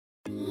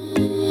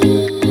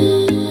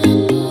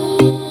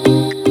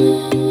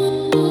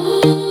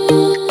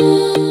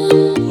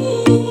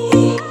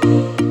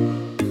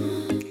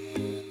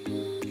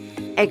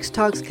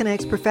X-Talks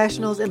connects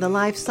professionals in the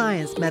life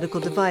science,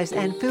 medical device,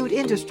 and food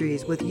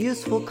industries with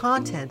useful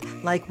content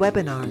like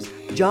webinars,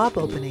 job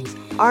openings,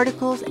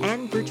 articles,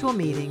 and virtual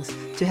meetings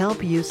to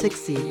help you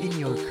succeed in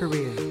your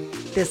career.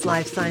 This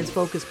Life Science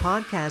Focus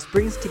podcast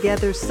brings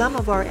together some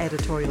of our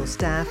editorial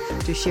staff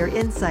to share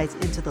insights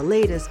into the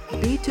latest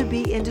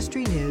B2B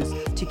industry news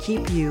to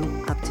keep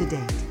you up to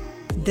date.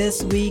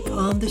 This week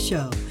on the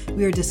show,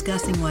 we are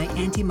discussing why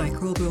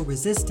antimicrobial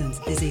resistance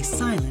is a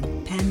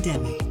silent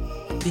pandemic.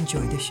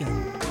 Enjoy the show.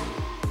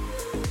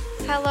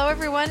 Hello,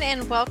 everyone,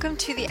 and welcome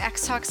to the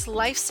X-Talks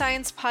Life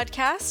Science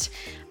Podcast.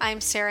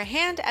 I'm Sarah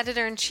Hand,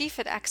 Editor-in-Chief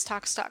at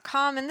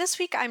xtalks.com, and this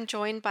week I'm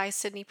joined by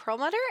Sydney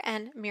Perlmutter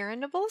and Mira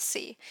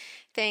Nabulsi.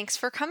 Thanks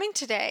for coming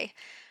today.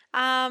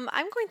 I'm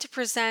going to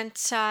present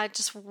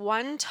just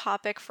one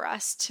topic for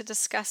us to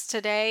discuss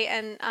today,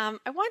 and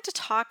I want to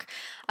talk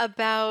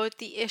about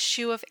the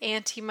issue of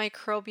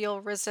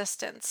antimicrobial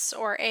resistance,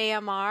 or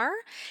AMR,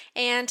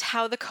 and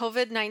how the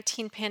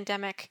COVID-19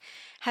 pandemic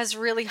has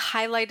really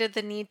highlighted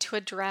the need to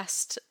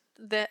address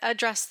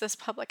this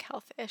public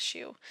health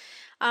issue.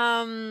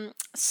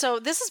 So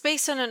this is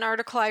based on an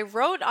article I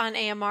wrote on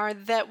AMR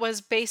that was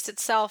based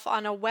itself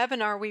on a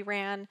webinar we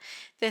ran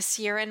this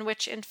year in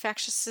which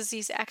infectious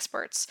disease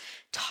experts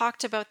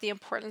talked about the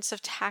importance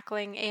of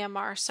tackling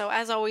AMR. So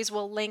as always,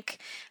 we'll link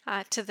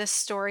to this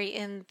story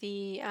in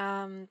the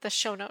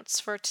show notes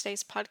for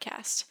today's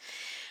podcast.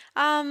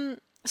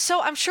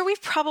 So I'm sure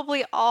we've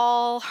probably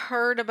all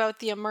heard about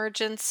the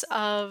emergence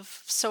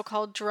of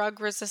so-called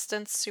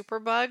drug-resistant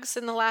superbugs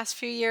in the last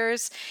few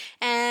years,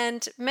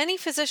 and many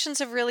physicians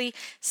have really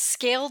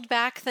scaled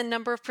back the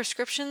number of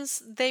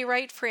prescriptions they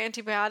write for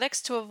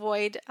antibiotics to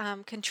avoid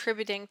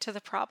contributing to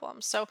the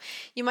problem. So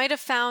you might have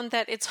found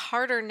that it's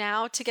harder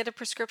now to get a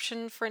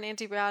prescription for an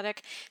antibiotic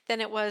than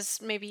it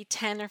was maybe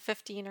 10 or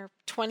 15 or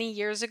 20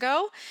 years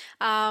ago,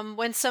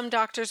 when some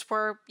doctors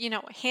were,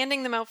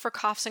 handing them out for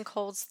coughs and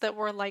colds that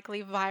were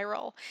likely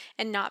viral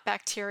and not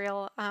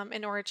bacterial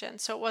in origin.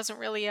 So it wasn't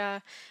really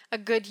a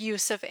good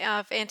use of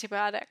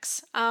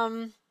antibiotics.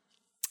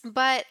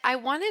 But I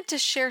wanted to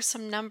share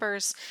some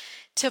numbers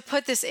to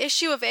put this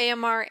issue of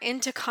AMR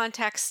into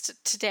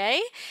context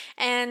today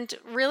and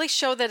really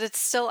show that it's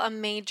still a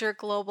major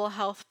global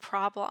health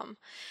problem.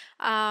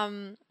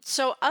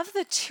 So of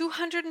the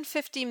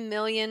 250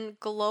 million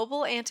global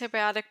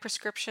antibiotic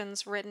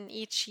prescriptions written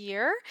each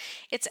year,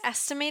 it's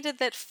estimated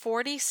that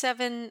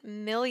 47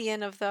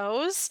 million of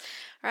those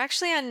are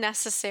actually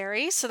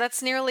unnecessary. So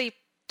that's nearly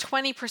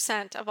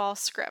 20% of all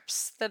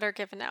scripts that are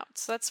given out.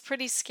 So that's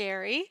pretty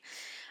scary.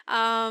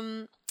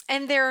 And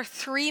there are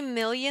 3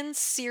 million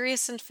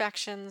serious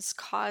infections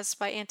caused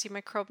by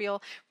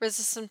antimicrobial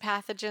resistant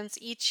pathogens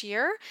each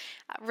year,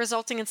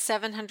 resulting in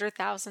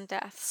 700,000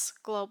 deaths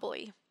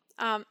globally.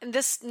 And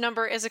this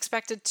number is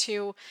expected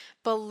to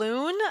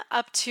balloon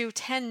up to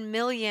 10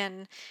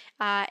 million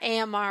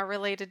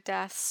AMR-related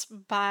deaths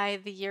by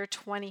the year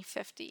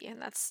 2050.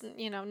 And that's,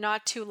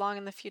 not too long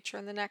in the future,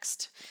 in the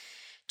next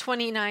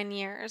 29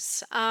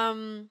 years.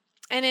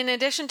 And in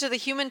addition to the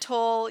human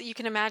toll, you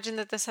can imagine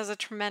that this has a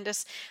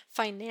tremendous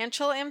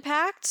financial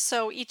impact.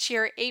 So each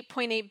year,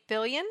 $8.8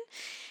 billion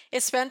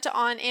is spent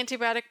on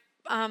antibiotic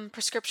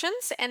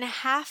prescriptions, and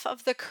half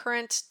of the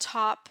current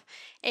top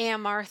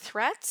AMR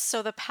threats,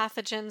 so the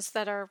pathogens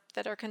that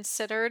are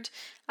considered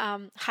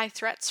high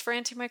threats for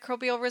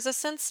antimicrobial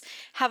resistance,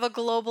 have a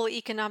global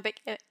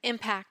economic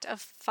impact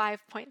of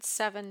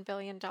 $5.7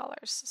 billion.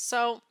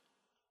 So,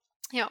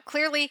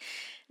 clearly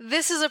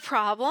this is a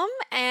problem,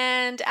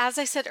 and as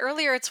I said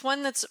earlier, it's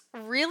one that's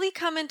really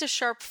come into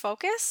sharp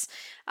focus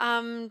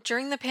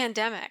during the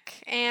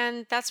pandemic,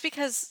 and that's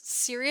because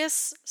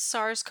serious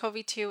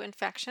SARS-CoV-2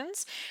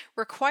 infections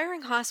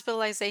requiring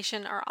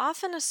hospitalization are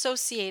often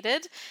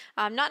associated,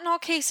 not in all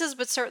cases,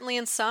 but certainly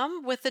in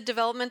some, with the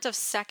development of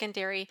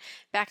secondary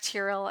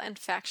bacterial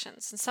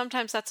infections, and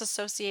sometimes that's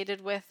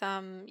associated with,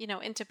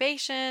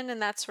 intubation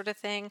and that sort of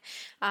thing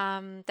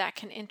that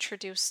can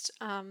introduce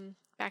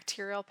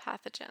bacterial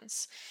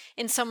pathogens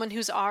in someone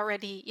who's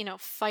already,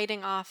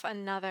 fighting off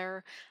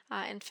another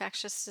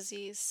infectious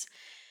disease.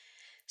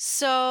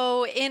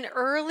 So in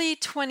early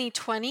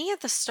 2020,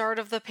 at the start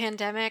of the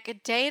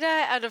pandemic,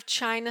 data out of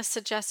China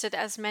suggested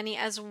as many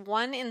as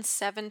 1 in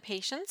 7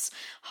 patients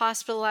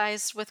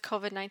hospitalized with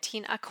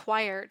COVID-19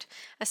 acquired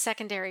a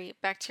secondary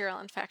bacterial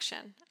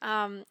infection.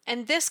 And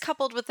this,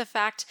 coupled with the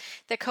fact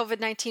that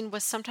COVID-19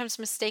 was sometimes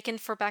mistaken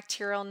for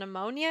bacterial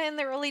pneumonia in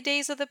the early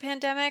days of the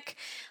pandemic,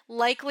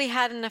 likely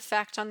had an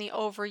effect on the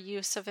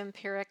overuse of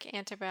empiric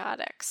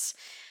antibiotics.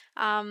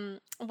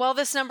 While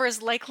this number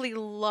is likely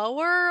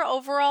lower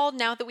overall,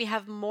 now that we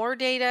have more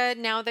data,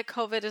 now that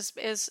COVID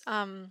is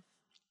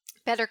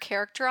better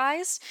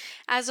characterized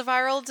as a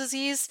viral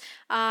disease,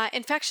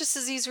 infectious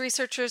disease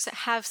researchers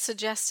have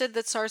suggested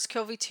that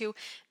SARS-CoV-2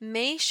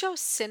 may show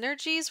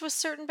synergies with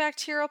certain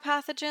bacterial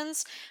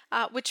pathogens,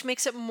 which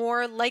makes it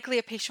more likely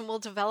a patient will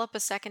develop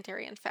a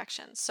secondary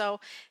infection. So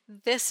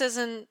this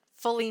isn't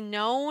fully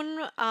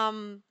known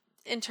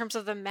in terms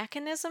of the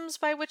mechanisms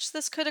by which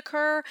this could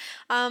occur,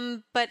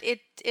 but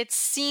it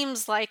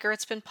seems like, or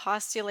it's been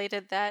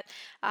postulated that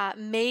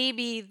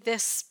maybe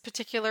this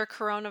particular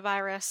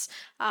coronavirus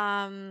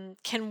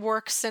can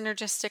work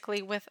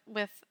synergistically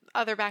with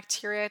other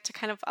bacteria to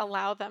kind of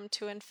allow them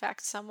to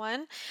infect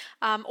someone,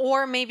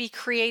 or maybe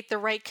create the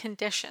right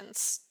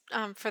conditions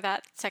for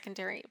that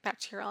secondary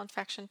bacterial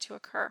infection to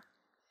occur.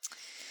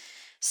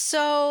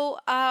 So,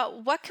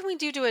 what can we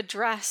do to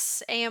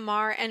address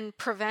AMR and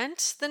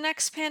prevent the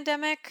next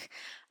pandemic?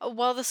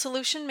 Well, the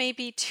solution may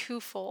be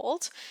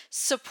twofold: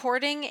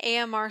 supporting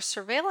AMR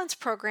surveillance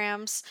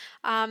programs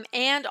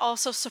and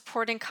also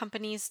supporting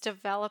companies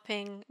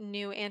developing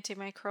new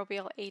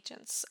antimicrobial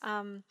agents.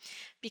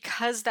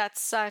 Because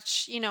that's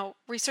such,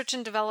 research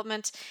and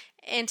development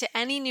into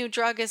any new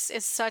drug is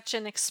such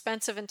an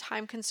expensive and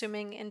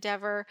time-consuming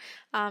endeavor.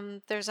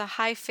 There's a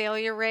high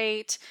failure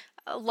rate.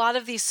 A lot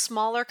of these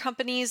smaller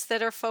companies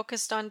that are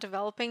focused on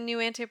developing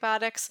new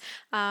antibiotics,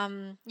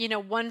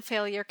 one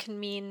failure can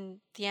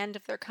mean the end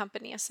of their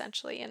company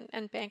essentially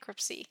and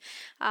bankruptcy.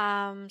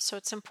 So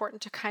it's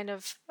important to kind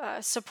of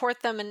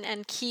support them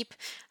and keep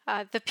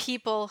the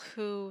people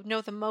who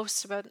know the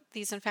most about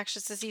these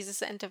infectious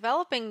diseases and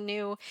developing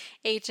new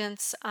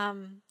agents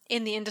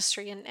in the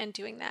industry and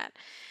doing that.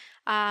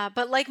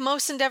 But like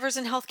most endeavors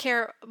in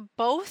healthcare,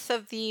 both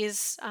of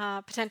these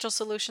potential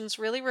solutions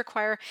really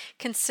require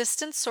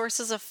consistent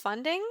sources of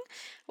funding,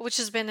 which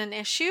has been an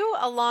issue,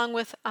 along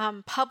with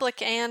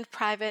public and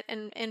private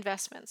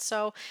investments.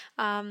 So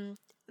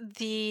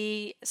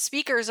the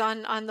speakers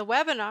on the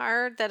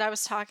webinar that I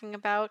was talking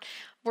about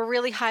were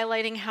really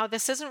highlighting how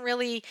this isn't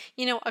really,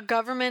 a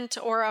government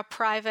or a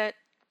private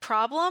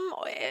problem,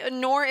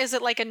 nor is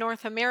it like a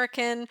North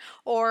American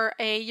or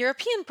a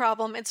European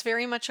problem. It's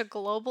very much a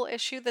global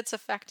issue that's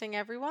affecting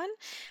everyone.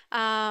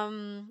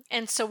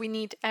 And so we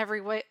need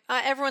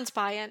everyone's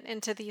buy-in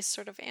into these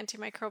sort of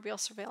antimicrobial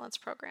surveillance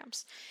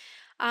programs.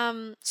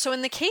 So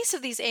in the case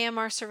of these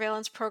AMR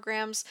surveillance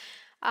programs,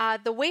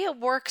 the way it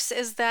works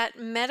is that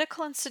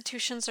medical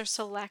institutions are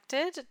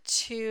selected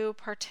to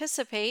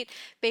participate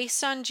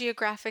based on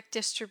geographic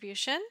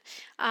distribution.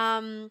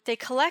 They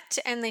collect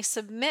and they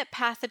submit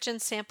pathogen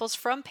samples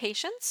from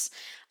patients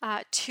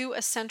to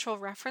a central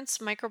reference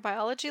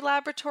microbiology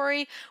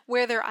laboratory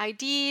where they're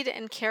ID'd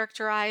and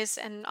characterized,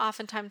 and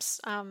oftentimes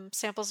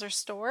samples are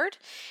stored.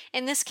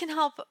 And this can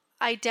help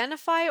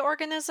identify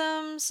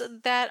organisms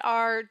that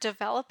are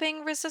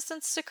developing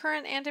resistance to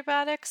current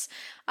antibiotics,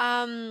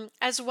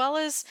 as well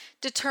as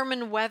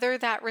determine whether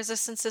that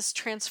resistance is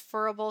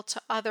transferable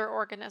to other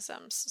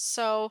organisms.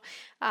 So,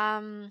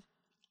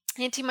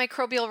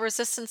 antimicrobial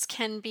resistance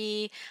can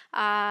be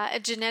a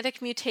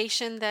genetic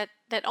mutation that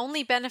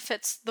only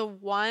benefits the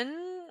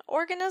one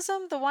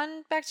organism, the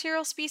one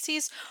bacterial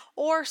species,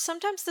 or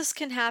sometimes this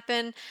can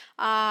happen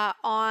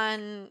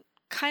on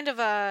kind of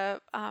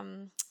a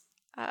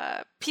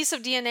piece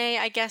of DNA,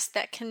 I guess,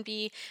 that can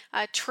be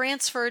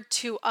transferred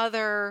to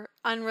other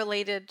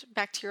unrelated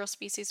bacterial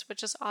species,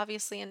 which is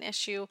obviously an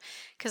issue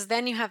because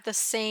then you have the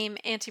same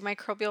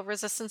antimicrobial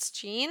resistance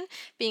gene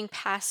being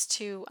passed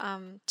to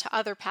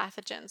other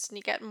pathogens, and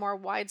you get more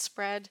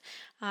widespread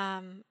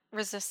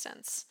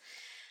resistance.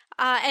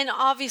 And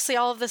obviously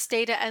all of this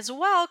data as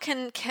well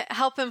can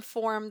help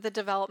inform the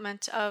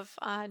development of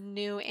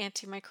new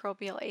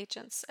antimicrobial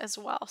agents as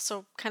well.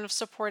 So kind of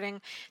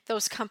supporting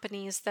those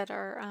companies that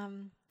are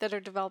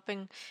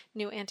developing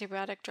new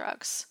antibiotic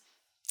drugs.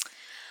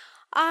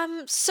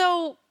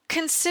 So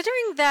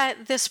considering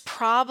that this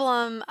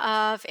problem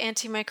of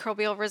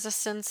antimicrobial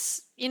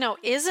resistance,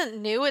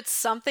 isn't new, it's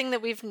something that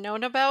we've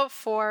known about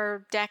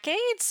for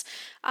decades.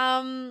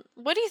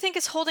 What do you think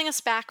is holding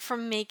us back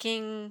from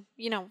making,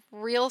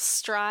 real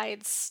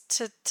strides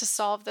to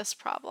solve this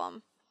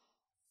problem?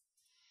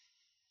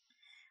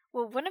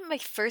 Well, one of my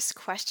first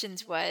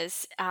questions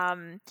was,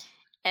 and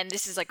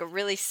this is like a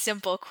really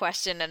simple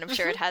question, and I'm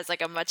sure it has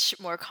like a much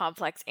more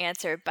complex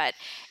answer, but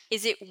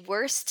is it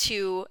worse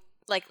to,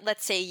 like,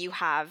 let's say you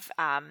have,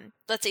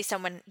 let's say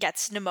someone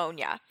gets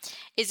pneumonia.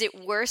 Is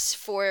it worse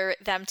for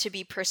them to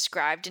be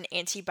prescribed an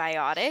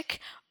antibiotic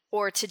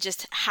or to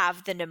just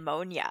have the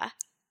pneumonia?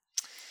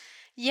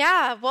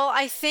 Yeah, well,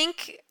 I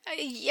think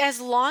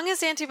as long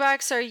as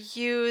antibiotics are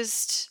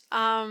used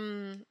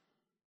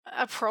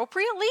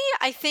appropriately,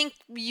 I think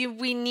you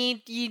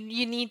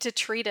need to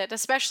treat it,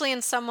 especially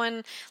in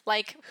someone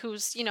like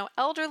who's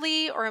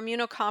elderly or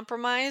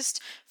immunocompromised,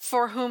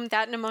 for whom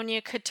that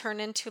pneumonia could turn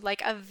into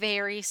like a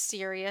very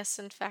serious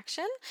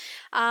infection.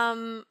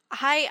 I'm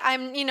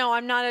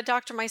not a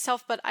doctor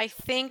myself, but I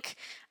think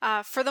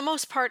for the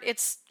most part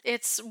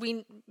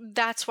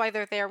that's why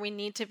they're there. We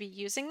need to be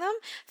using them.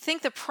 I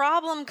think the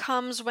problem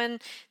comes when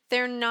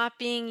they're not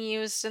being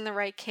used in the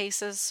right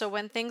cases. So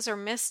when things are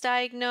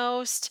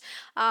misdiagnosed,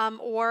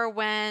 or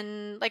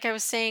when, like I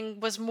was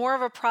saying, was more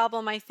of a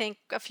problem, I think,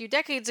 a few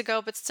decades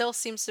ago, but still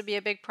seems to be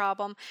a big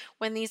problem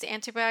when these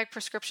antibiotic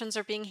prescriptions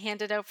are being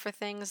handed out for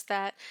things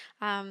that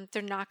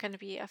they're not going to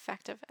be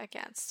effective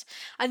against.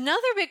 Another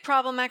big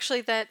problem,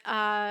 actually, that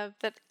I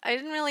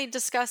didn't really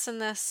discuss in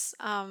this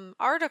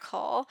article,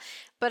 article,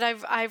 but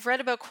I've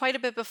read about quite a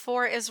bit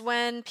before, is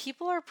when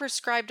people are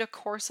prescribed a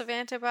course of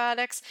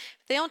antibiotics,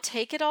 they don't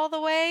take it all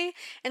the way.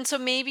 And so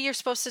maybe you're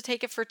supposed to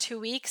take it for 2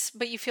 weeks,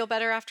 but you feel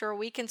better after a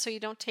week, and so you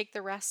don't take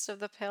the rest of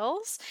the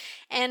pills.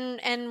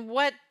 And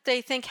what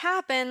they think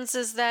happens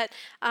is that,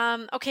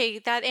 okay,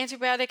 that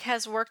antibiotic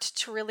has worked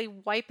to really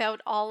wipe out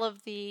all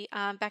of the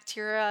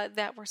bacteria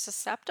that were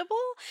susceptible,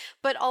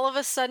 but all of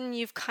a sudden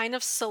you've kind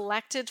of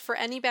selected for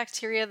any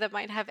bacteria that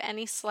might have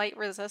any slight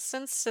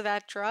resistance to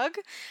that drug.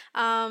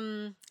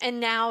 And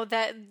now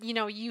that,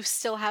 you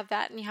still have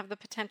that and you have the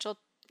potential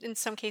in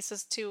some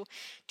cases to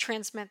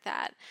transmit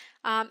that.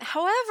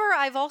 However,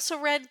 I've also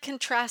read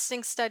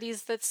contrasting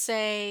studies that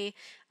say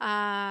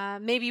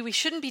maybe we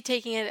shouldn't be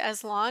taking it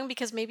as long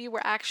because maybe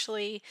we're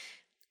actually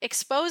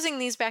exposing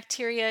these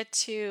bacteria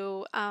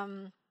to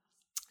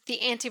the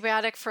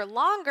antibiotic for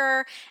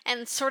longer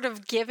and sort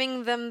of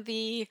giving them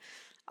the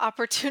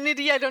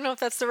opportunity, I don't know if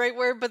that's the right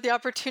word, but the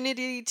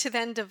opportunity to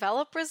then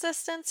develop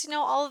resistance.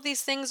 All of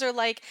these things are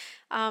like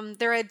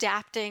they're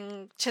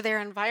adapting to their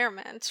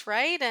environment,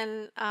 right?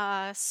 And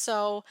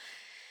so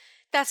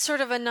that's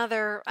sort of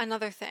another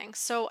thing.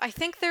 So I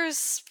think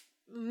there's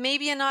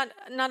maybe not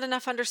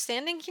enough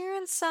understanding here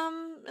in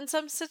some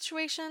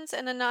situations,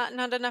 and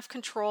not enough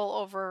control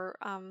over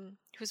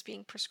who's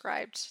being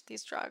prescribed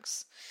these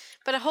drugs.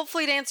 But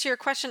hopefully, to answer your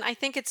question, I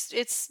think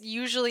it's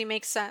usually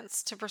makes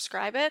sense to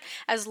prescribe it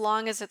as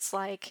long as it's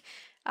like,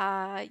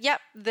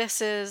 this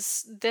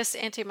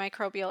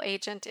antimicrobial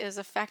agent is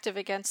effective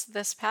against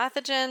this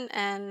pathogen,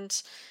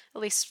 and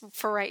at least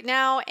for right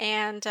now,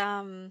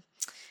 and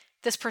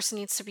this person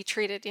needs to be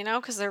treated,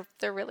 because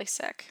they're really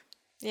sick.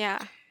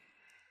 Yeah.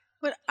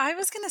 What I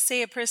was going to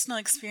say, a personal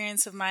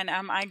experience of mine,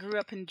 I grew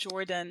up in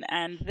Jordan,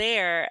 and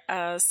there,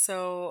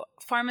 so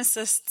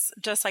pharmacists,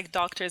 just like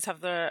doctors,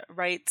 have the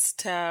rights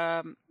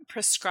to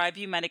prescribe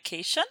you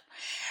medication.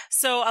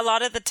 So a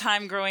lot of the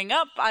time growing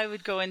up, I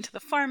would go into the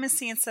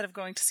pharmacy instead of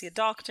going to see a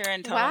doctor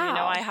and tell them,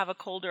 I have a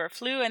cold or a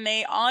flu, and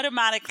they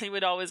automatically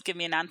would always give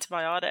me an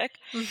antibiotic.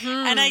 Mm-hmm.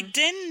 And I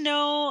didn't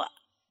know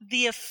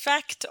the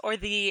effect or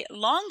the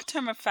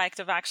long-term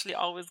effect of actually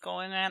always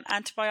going on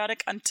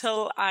antibiotic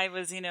until I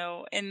was,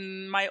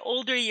 in my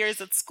older years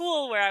at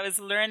school where I was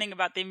learning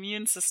about the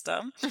immune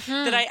system,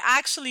 that I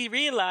actually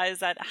realized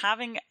that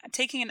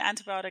taking an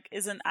antibiotic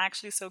isn't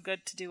actually so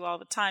good to do all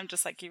the time,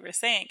 just like you were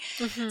saying.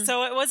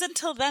 So it wasn't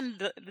until then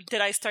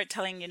did I start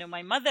telling,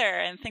 my mother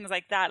and things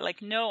like that,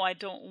 like, no, I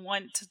don't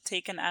want to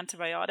take an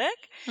antibiotic,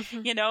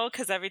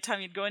 because every time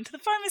you'd go into the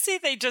pharmacy,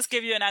 they just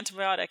give you an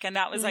antibiotic. And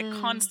that was like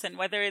constant,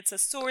 whether it's a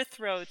sore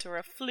throat or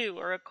a flu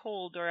or a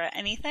cold or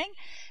anything,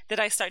 that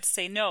I start to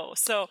say no.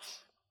 So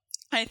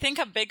I think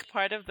a big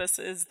part of this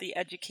is the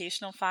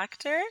educational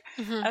factor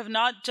of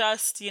not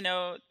just,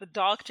 the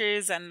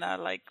doctors and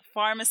the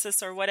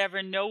pharmacists or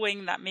whatever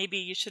knowing that maybe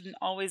you shouldn't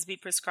always be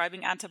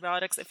prescribing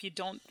antibiotics if you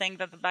don't think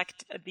that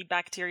the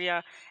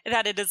bacteria,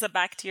 that it is a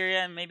bacteria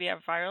and maybe a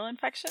viral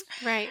infection.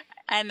 Right.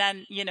 And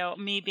then,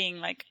 me being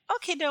like,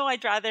 okay, no,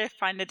 I'd rather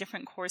find a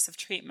different course of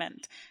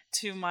treatment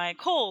to my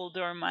cold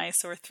or my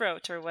sore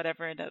throat or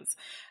whatever it is.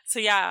 So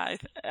yeah,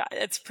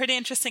 it's pretty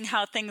interesting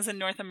how things in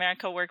North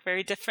America work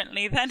very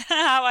differently than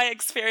how I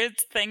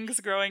experienced things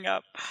growing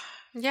up.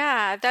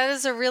 Yeah, that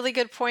is a really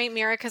good point,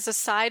 Mira, because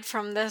aside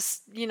from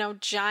this,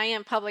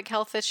 giant public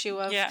health issue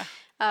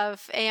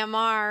of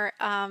AMR,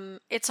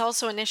 it's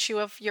also an issue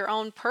of your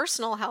own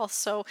personal health.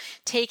 So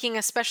taking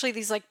especially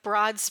these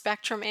broad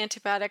spectrum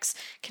antibiotics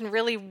can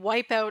really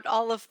wipe out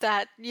all of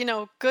that,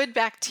 good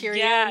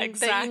bacteria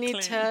that you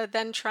need to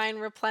then try and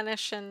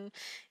replenish. And,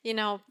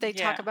 they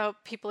talk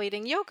about people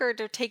eating yogurt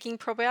or taking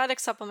probiotic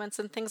supplements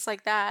and things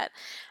like that.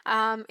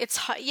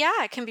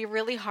 It can be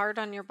really hard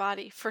on your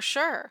body for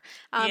sure.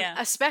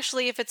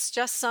 Especially if it's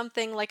just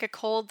something like a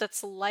cold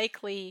that's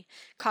likely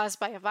caused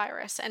by a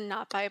virus and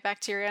not by a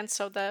bacteria. And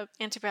so the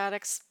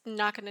antibiotics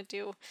not going to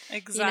do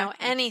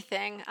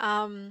anything.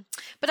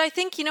 But I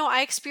think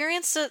I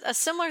experienced a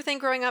similar thing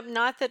growing up.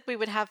 Not that we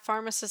would have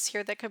pharmacists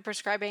here that could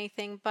prescribe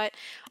anything, but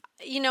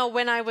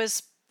when I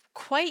was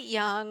quite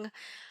young,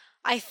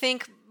 I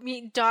think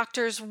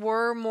doctors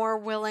were more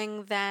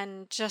willing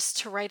than just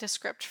to write a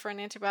script for an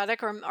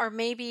antibiotic, or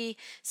maybe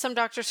some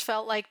doctors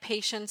felt like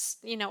patients,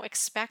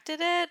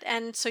 expected it.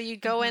 And so you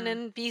go in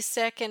and be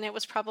sick and it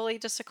was probably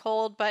just a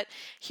cold, but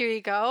here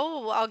you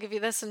go, I'll give you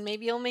this and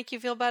maybe it'll make you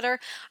feel better.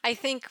 I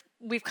think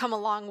we've come a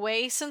long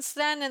way since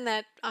then, and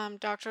that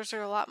doctors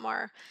are a lot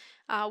more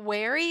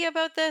wary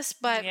about this,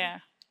 but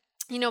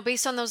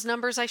based on those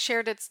numbers I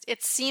shared,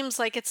 it seems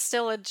like it's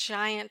still a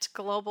giant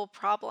global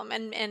problem.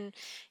 And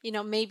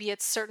maybe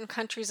it's certain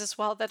countries as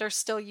well that are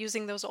still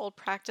using those old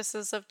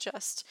practices of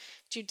just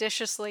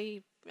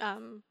judiciously,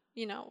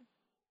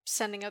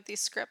 sending out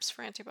these scripts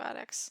for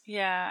antibiotics.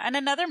 Yeah. And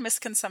another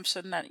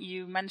misconception that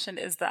you mentioned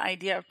is the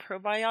idea of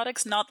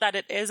probiotics. Not that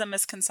it is a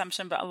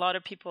misconception, but a lot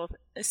of people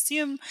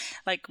assume,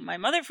 like my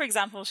mother, for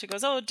example, she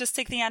goes, oh, just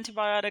take the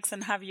antibiotics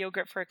and have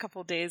yogurt for a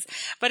couple of days.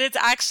 But it's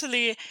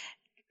actually,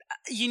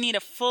 you need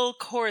a full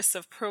course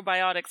of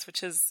probiotics,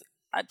 which is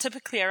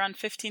typically around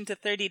 15 to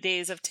 30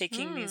 days of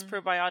taking these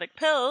probiotic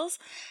pills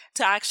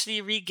to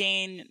actually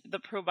regain the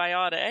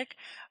probiotic.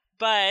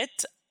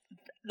 But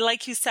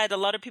like you said, a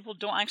lot of people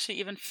don't actually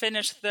even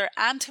finish their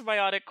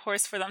antibiotic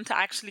course for them to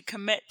actually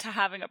commit to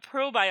having a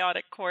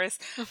probiotic course,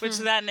 which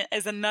then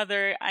is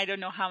another, I don't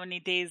know how many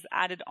days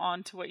added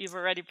on to what you've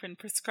already been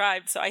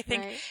prescribed. So I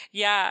think,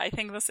 I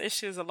think this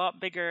issue is a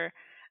lot bigger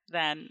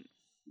than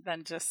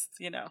just,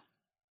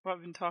 what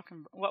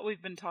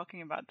we've been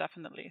talking about,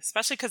 definitely,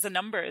 especially because the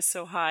number is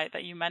so high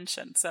that you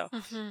mentioned. So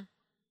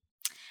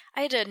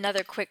I had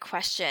another quick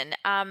question.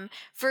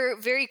 For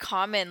very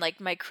common like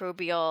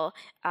microbial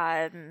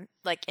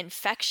like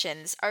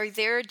infections, are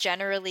there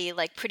generally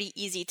like pretty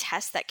easy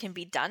tests that can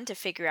be done to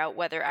figure out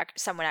whether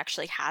someone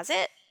actually has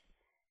it?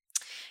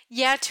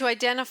 Yeah, to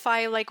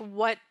identify like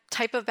what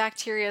type of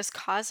bacteria is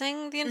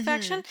causing the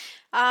infection.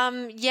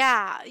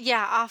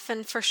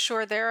 Often for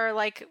sure there are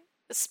like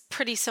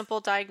pretty simple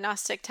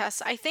diagnostic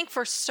tests. I think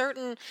for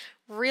certain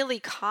really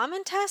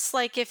common tests,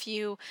 like if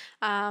you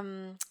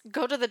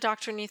go to the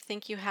doctor and you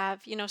think you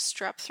have,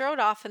 strep throat,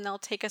 often they'll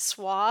take a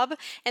swab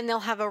and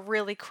they'll have a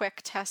really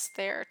quick test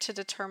there to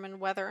determine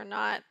whether or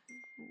not,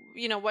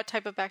 what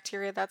type of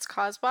bacteria that's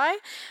caused by.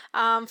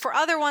 For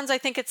other ones, I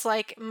think it's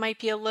like, might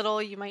be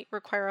you might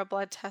require a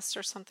blood test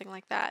or something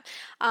like that.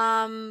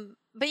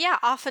 But yeah,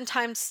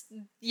 oftentimes,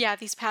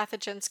 these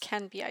pathogens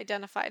can be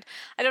identified.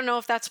 I don't know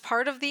if that's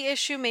part of the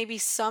issue. Maybe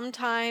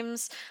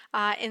sometimes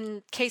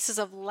in cases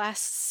of less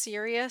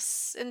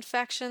serious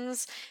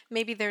infections,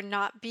 maybe they're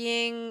not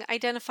being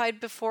identified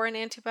before an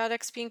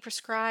antibiotic's being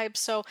prescribed.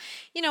 So,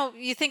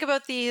 you think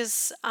about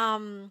these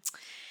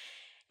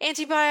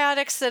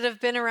antibiotics that have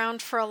been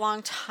around for a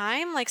long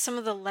time, like some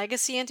of the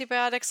legacy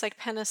antibiotics like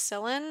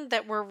penicillin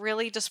that were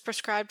really just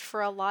prescribed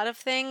for a lot of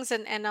things,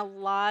 and a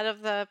lot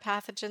of the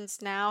pathogens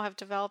now have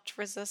developed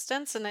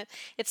resistance, and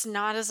it's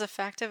not as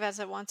effective as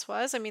it once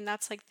was. I mean,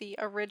 that's like the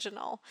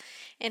original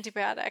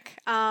antibiotic.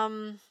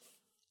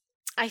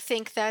 I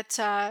think that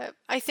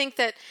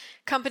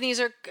companies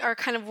are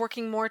kind of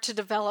working more to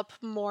develop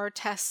more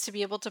tests to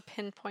be able to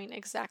pinpoint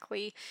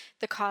exactly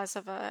the cause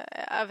of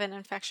an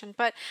infection.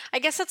 But I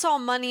guess it's all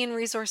money and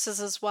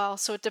resources as well.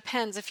 So it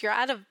depends. If you're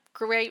at a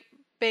great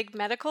big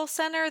medical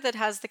center that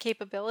has the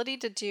capability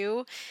to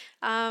do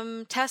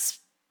tests,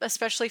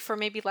 especially for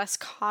maybe less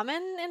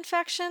common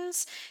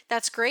infections,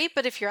 that's great.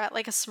 But if you're at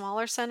like a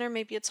smaller center,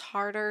 maybe it's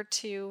harder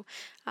to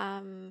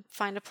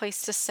find a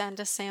place to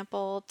send a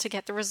sample to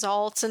get the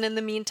results. And in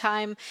the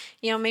meantime,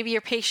 maybe your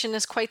patient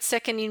is quite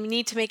sick and you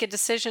need to make a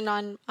decision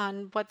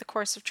on what the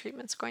course of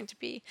treatment is going to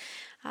be.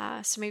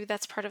 So maybe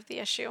that's part of the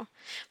issue.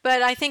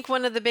 But I think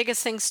one of the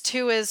biggest things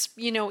too is,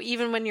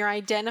 even when you're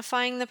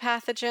identifying the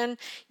pathogen,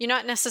 you're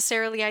not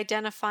necessarily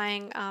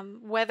identifying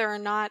whether or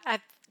not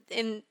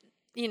in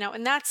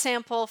that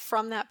sample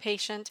from that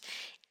patient,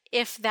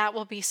 if that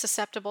will be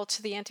susceptible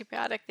to the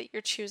antibiotic that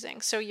you're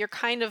choosing. So you're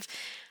kind of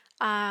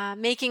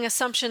making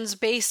assumptions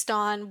based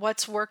on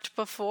what's worked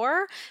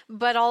before,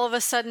 but all of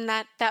a sudden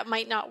that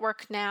might not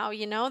work now,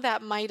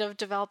 that might have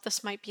developed,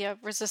 this might be a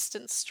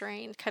resistant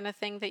strain kind of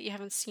thing that you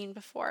haven't seen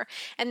before.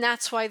 And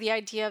that's why the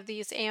idea of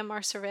these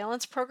AMR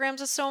surveillance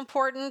programs is so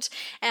important,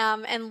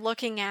 and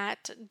looking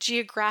at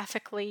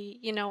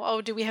geographically,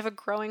 do we have a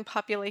growing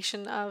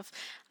population of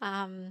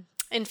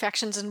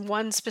infections in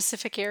one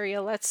specific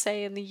area, let's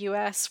say in the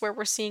US, where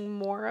we're seeing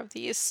more of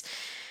these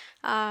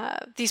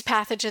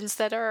pathogens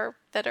that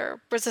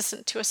are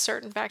resistant to a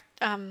certain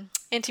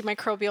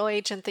antimicrobial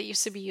agent that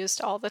used to be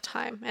used all the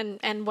time,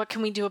 and what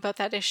can we do about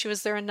that issue?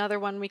 Is there another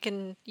one we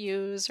can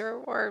use,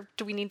 or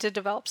do we need to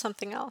develop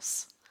something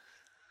else?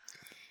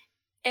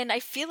 And I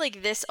feel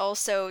like this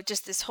also,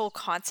 just this whole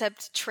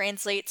concept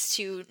translates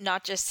to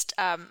not just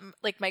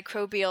like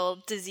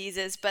microbial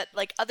diseases, but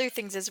like other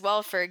things as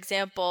well. For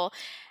example,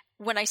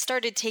 when I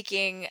started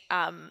taking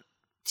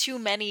too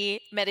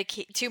many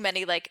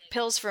like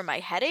pills for my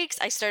headaches,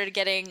 I started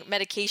getting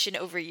medication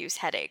overuse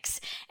headaches.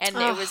 And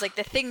it was like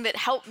the thing that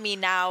helped me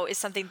now is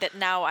something that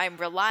now I'm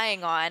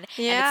relying on.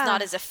 Yeah. And it's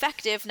not as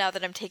effective now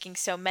that I'm taking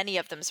so many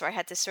of them. So I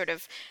had to sort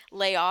of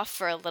lay off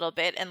for a little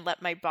bit and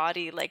let my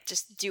body like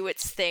just do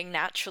its thing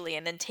naturally,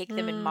 and then take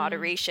them in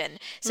moderation.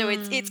 So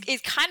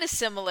it's kind of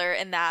similar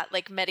in that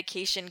like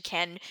medication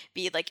can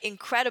be like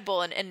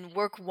incredible and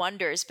work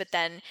wonders, but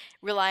then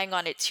relying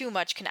on it too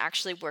much can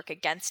actually work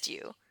against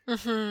you.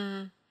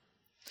 Mm-hmm.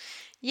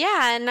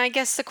 Yeah, and I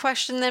guess the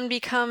question then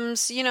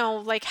becomes,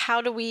 like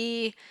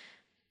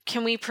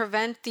can we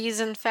prevent these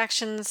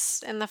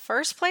infections in the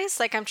first place?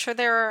 Like, I'm sure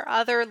there are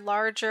other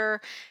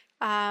larger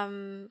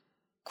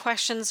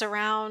questions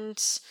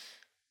around,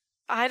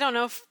 I don't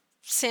know,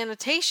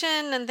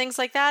 sanitation and things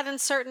like that in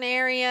certain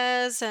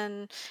areas,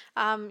 and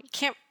you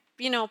can't,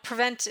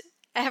 prevent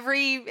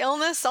every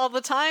illness all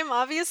the time,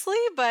 obviously,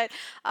 but,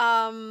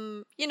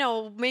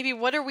 maybe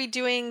what are we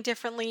doing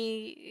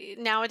differently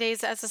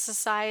nowadays as a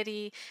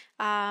society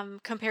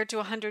compared to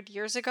 100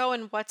 years ago,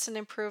 and what's an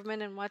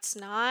improvement and what's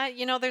not?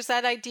 There's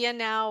that idea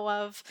now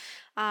of,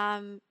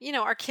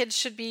 our kids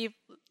should be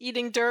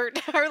eating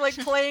dirt or like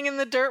playing in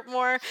the dirt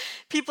more.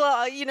 People,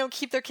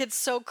 keep their kids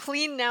so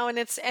clean now, and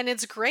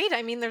it's great.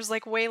 I mean, there's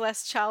like way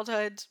less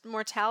childhood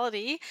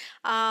mortality.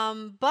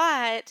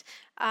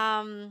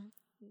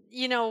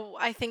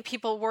 I think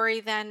people worry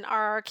then,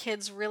 are our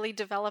kids really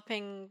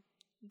developing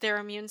their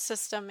immune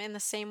system in the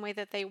same way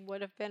that they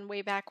would have been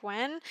way back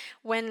when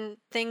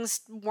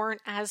things weren't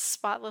as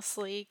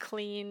spotlessly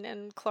clean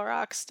and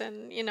Cloroxed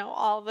and,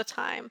 all the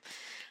time.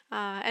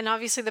 And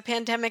obviously the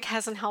pandemic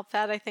hasn't helped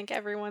that. I think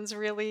everyone's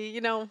really,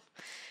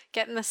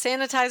 getting the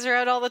sanitizer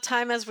out all the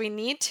time as we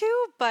need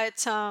to.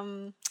 But,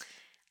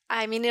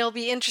 it'll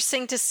be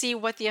interesting to see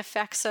what the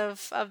effects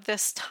of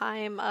this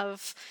time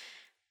of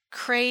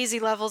crazy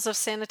levels of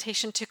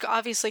sanitation to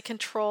obviously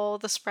control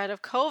the spread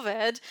of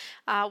COVID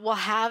will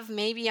have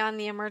maybe on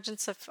the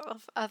emergence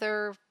of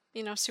other,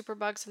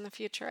 superbugs in the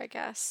future, I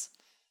guess.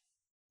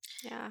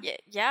 Yeah.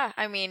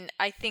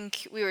 I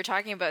think we were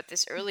talking about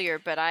this earlier,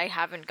 but I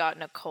haven't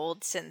gotten a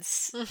cold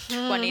since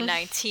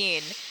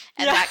 2019.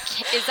 And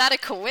is that a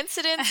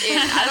coincidence?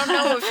 I don't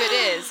know if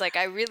it is. Like,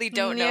 I really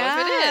don't know if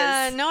it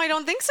is. No, I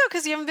don't think so,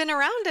 because you haven't been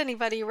around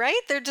anybody,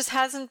 right? There just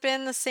hasn't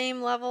been the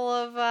same level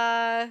of,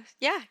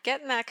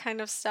 getting that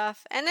kind of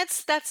stuff. And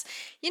it's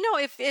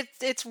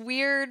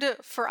weird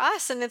for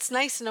us, and it's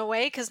nice in a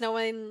way, because no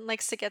one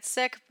likes to get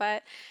sick,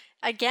 but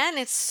again,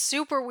 it's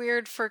super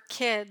weird for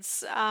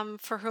kids,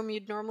 for whom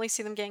you'd normally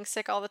see them getting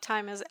sick all the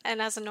time.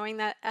 As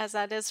annoying as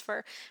that is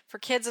for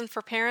kids and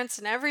for parents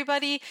and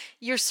everybody,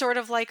 you're sort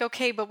of like,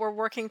 okay, but we're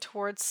working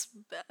towards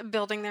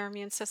building their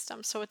immune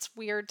system. So it's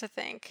weird to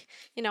think,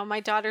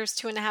 my daughter's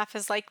 2.5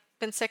 has like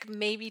been sick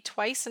maybe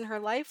twice in her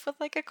life with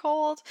like a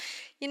cold,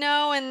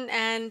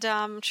 and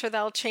I'm sure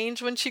that'll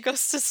change when she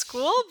goes to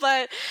school.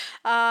 But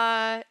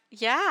yeah.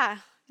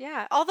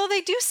 Although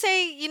they do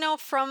say,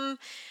 from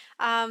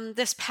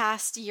this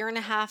past 1.5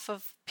 years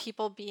of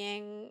people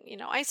being,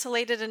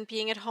 isolated and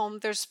being at home,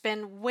 there's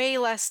been way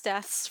less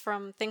deaths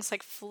from things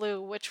like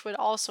flu, which would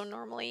also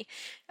normally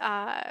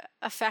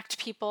affect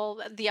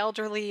people, the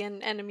elderly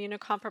and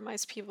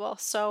immunocompromised people.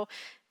 So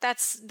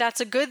that's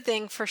a good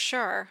thing for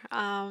sure.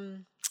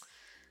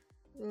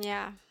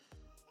 Yeah.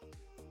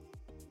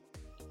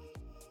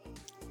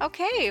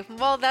 Okay,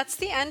 well, that's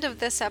the end of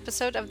this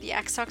episode of the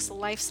X-Talks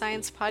Life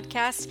Science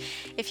Podcast.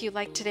 If you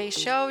liked today's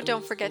show,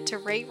 don't forget to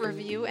rate,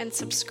 review, and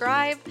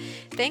subscribe.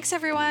 Thanks,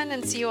 everyone,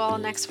 and see you all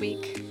next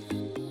week.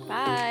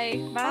 Bye.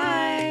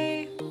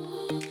 Bye.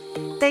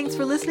 Thanks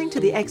for listening to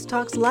the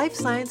X-Talks Life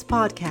Science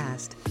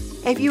Podcast.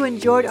 If you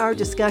enjoyed our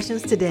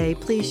discussions today,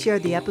 please share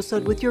the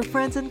episode with your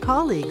friends and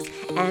colleagues,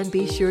 and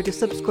be sure to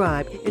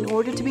subscribe in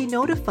order to be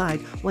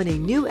notified when a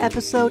new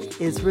episode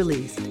is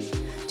released.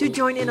 To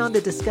join in on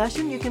the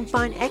discussion, you can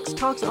find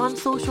X-Talks on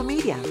social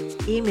media,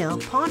 email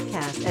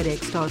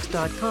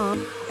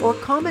podcast@xtalks.com, or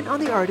comment on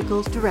the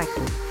articles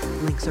directly.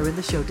 Links are in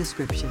the show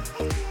description.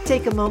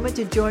 Take a moment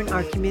to join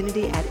our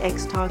community at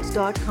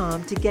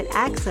xtalks.com to get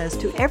access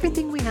to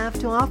everything we have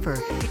to offer,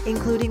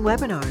 including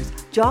webinars,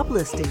 job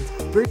listings,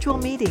 virtual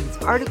meetings,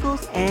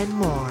 articles, and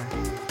more.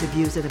 The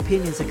views and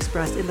opinions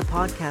expressed in the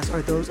podcast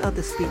are those of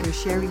the speakers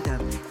sharing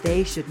them.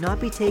 They should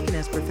not be taken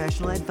as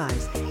professional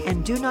advice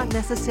and do not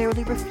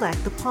necessarily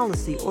reflect the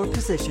policy or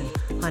position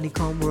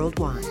Honeycomb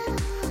Worldwide.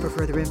 For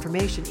further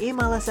information,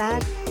 email us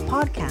at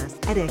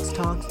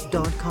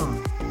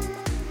podcast@xtalks.com.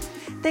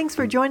 Thanks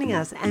for joining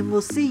us, and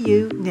we'll see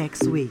you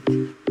next week.